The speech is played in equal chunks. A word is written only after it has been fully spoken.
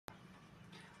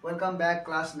Welcome back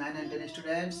class 9 and 10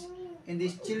 students. In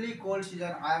this chilly cold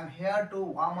season, I am here to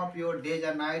warm up your days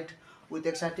and night with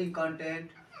exciting content.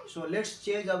 So let's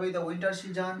chase away the winter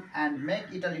season and make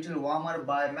it a little warmer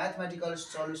by mathematical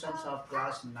solutions of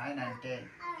class 9 and 10.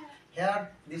 Here,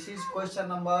 this is question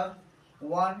number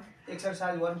 1,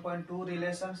 exercise 1.2,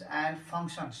 relations and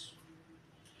functions.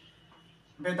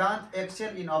 Vedant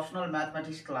excel in optional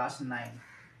mathematics class 9.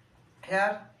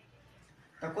 Here,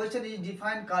 the question is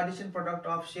define Cartesian product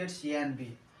of sets A and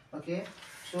B. Okay,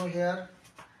 so here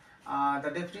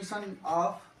the definition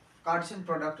of Cartesian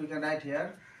product we can write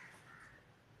here.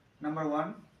 Number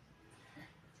 1,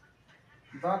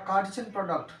 the Cartesian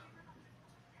product,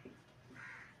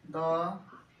 the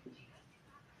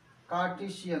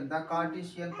Cartesian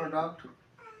product,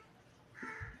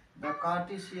 the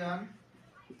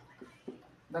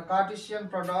Cartesian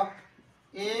product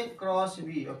A cross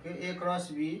B. Okay, A cross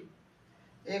B,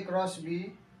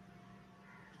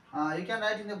 you can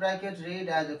write in the bracket read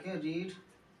as, okay,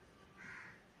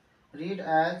 read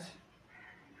as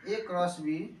A cross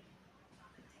B,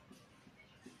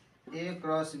 A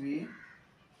cross B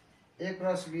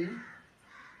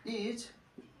is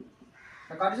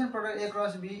the Cartesian product A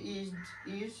cross B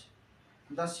is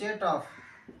the set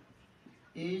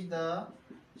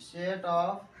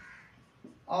of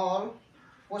all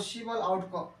possible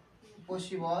outcome, is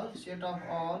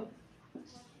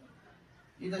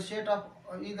the set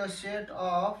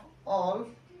of all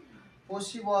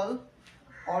possible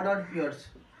ordered pairs,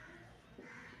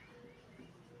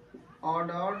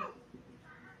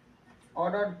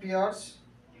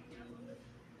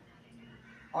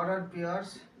 ordered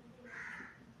pairs,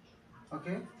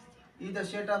 okay, is the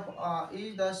set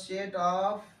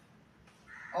of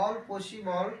all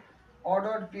possible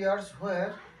ordered pairs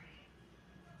where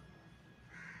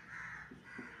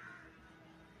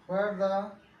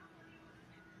the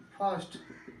first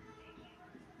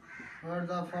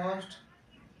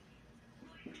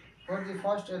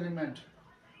element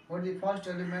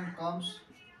comes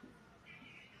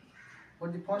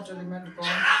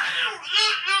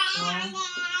from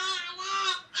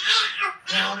set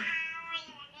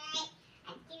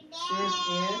A,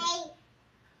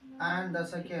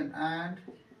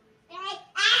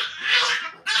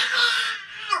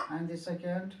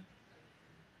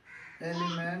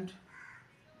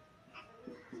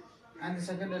 and the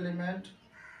second element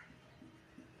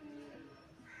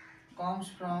comes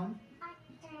from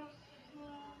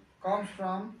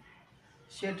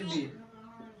set B.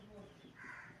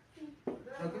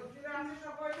 Okay,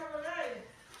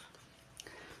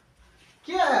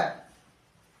 क्या है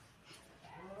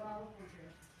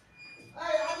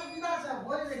आज बिदा छ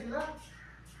भोलि देखि ल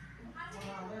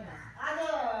आज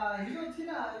हिजो थिन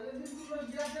यो दिन तिम्रो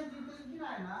रियाक्सन किन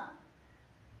आएन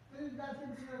त्यो रियाक्सन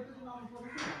तिम्रो नाम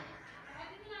पर्छ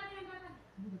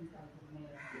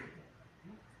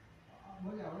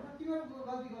भोलि आउन तिमीहरुको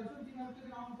गल्ती गर्छु तिमीहरु त्यो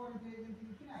नाम पर्ने थियो एक दिन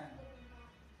तिमी किन आएन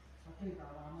सबै त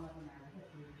आमालाई पनि आएन के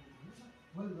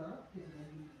भोलि गर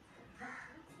त्यसरी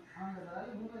आउँदा त है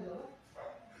बुझ्दै जाऊ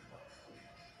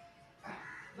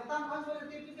जताम खास गरेर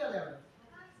त्यो के ल्याएर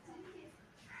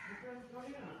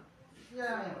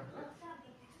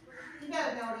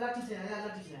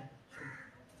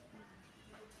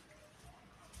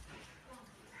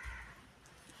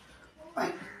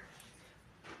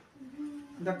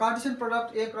The Cartesian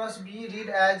product A cross B read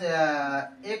as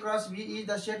A cross B is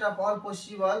the set of all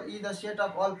possible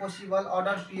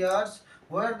ordered pairs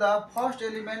where the first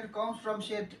element comes from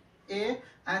set A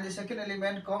and the second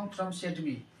element comes from set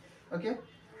B. Okay,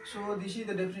 so this is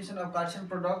the definition of Cartesian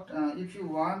product. If you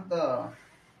want the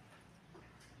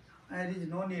there is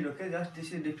no need, okay, just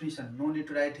this is definition, no need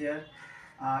to write here.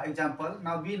 Example,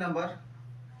 now B number,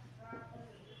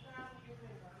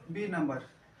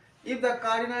 if the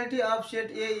cardinality of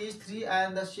set A is 3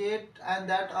 and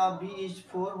that of B is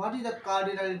 4, what is the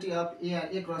cardinality of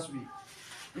A cross B?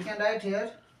 We can write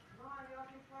here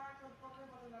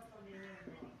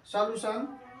solution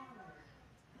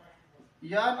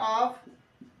n of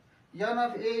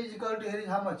A is equal to, here is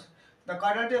how much? The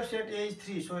cardinality of set A is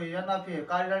 3, so n of A,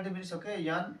 cardinality means, okay,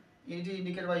 n, it is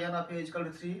indicated by n of A is equal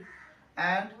to 3,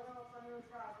 and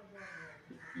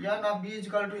n of B is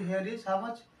equal to, here is how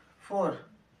much? 4.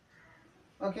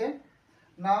 Okay,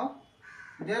 now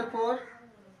therefore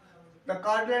the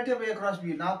cardinality of A cross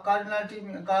B, now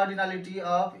cardinality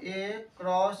of A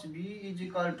cross B is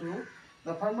equal to,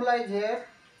 the formula is here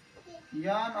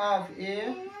n of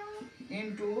A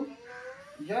into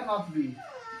n of B.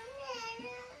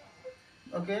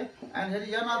 Okay, and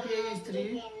here n of A is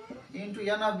 3 into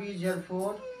n of B is here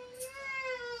 4,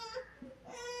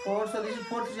 so this is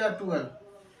 4 3 are 12,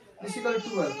 this is equal to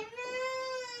 12.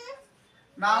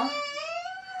 Now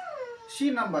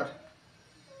C number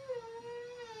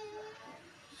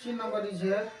is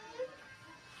here.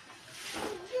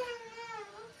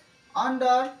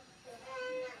 Under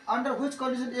which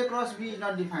condition A cross B is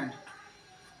not defined?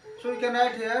 So we can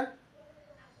write here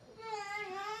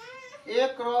A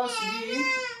cross B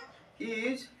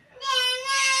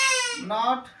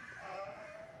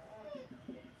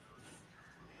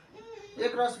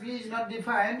is not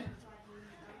defined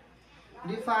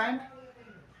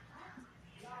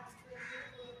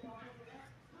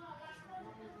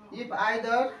if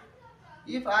either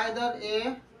A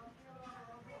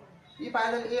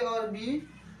or B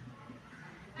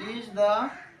is the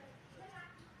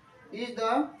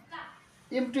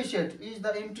empty set.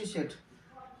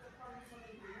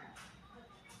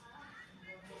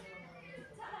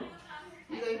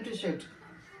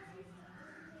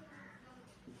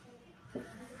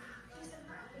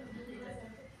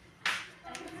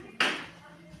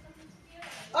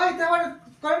 ओइ त्यहाँबाट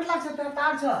current लाग्छ, त्यहाँ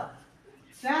तार छ,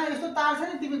 त्यहाँ यस्तो तार छ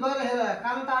नि, तिमी गएर हेर,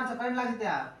 कालो तार छ, करेन्ट लाग्छ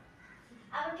त्यहाँ।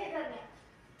 अब के गर्ने?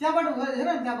 त्यहाँबाट हेर न,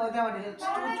 त्यहाँबाट को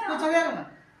छ हेर न,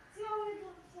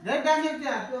 धेरै डान्जर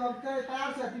त्यहाँ, त्यो तार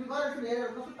छ, तिमी गएर हेर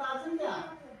कस्तो तार छ नि त्यहाँ,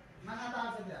 नयाँ तार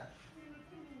छ त्यहाँ।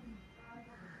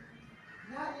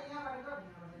 यहाँबाट गयो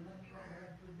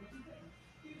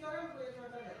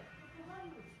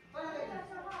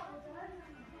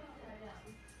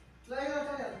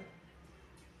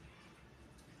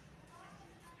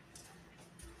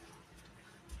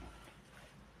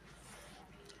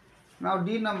Now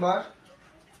D number.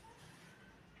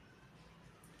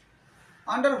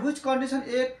 Under which condition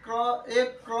A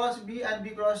cross B and B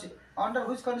cross A? Under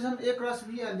which condition A cross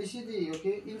B and this is the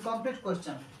incomplete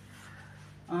question.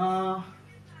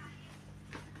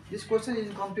 This question is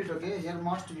incomplete. Okay, here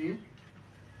must be.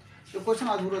 The question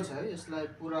adhuro छ है, यसलाई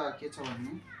पूरा के छ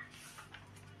भन्नु.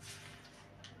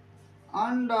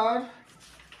 Under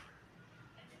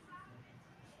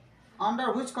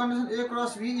which condition A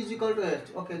cross B is equal to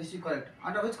H? Okay, this is correct.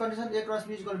 Under which condition A cross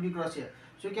B is equal to B cross A?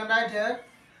 So you can write here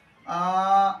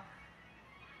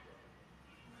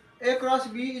A cross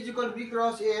B is equal to B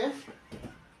cross A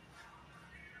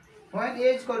when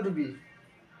A is equal to B.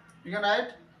 You can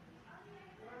write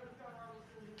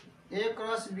A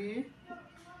cross B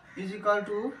is equal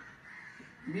to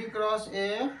B cross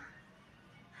A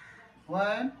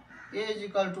when A is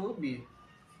equal to B.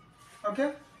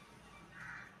 Okay.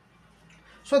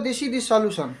 So this is the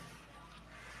solution.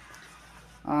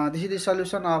 This is the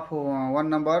solution of one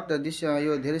number. This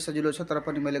यो धेरै सजिलो छ, तर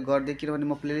पनि मैले गर्दै, किनभने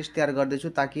म playlist तयार गर्दैछु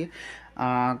ताकि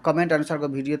कमेन्ट अनुसारको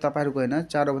भिडियो तपाईहरुको हैन,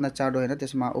 चाँडो भन्दा चाँडो हैन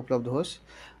त्यसमा उपलब्ध होस्।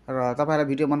 र तपाईहरुलाई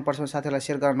भिडियो मन पर्छ भने साथीहरुलाई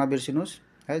शेयर गर्न नबिर्सिनुस्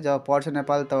है। जब पढ्छ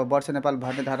नेपाल तब बढ्छ नेपाल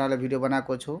भन्ने धारणाले भिडियो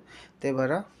बनाएको छु, त्यही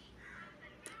भएर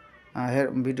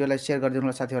भिडियोलाई शेयर गरिदिनु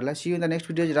होला साथीहरुलाई। सी you in the next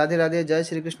video. Radhe Radhe, जय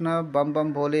श्री कृष्ण, बम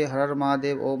बम भोले, हर हर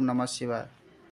महादेव, ओम नमः शिवाय।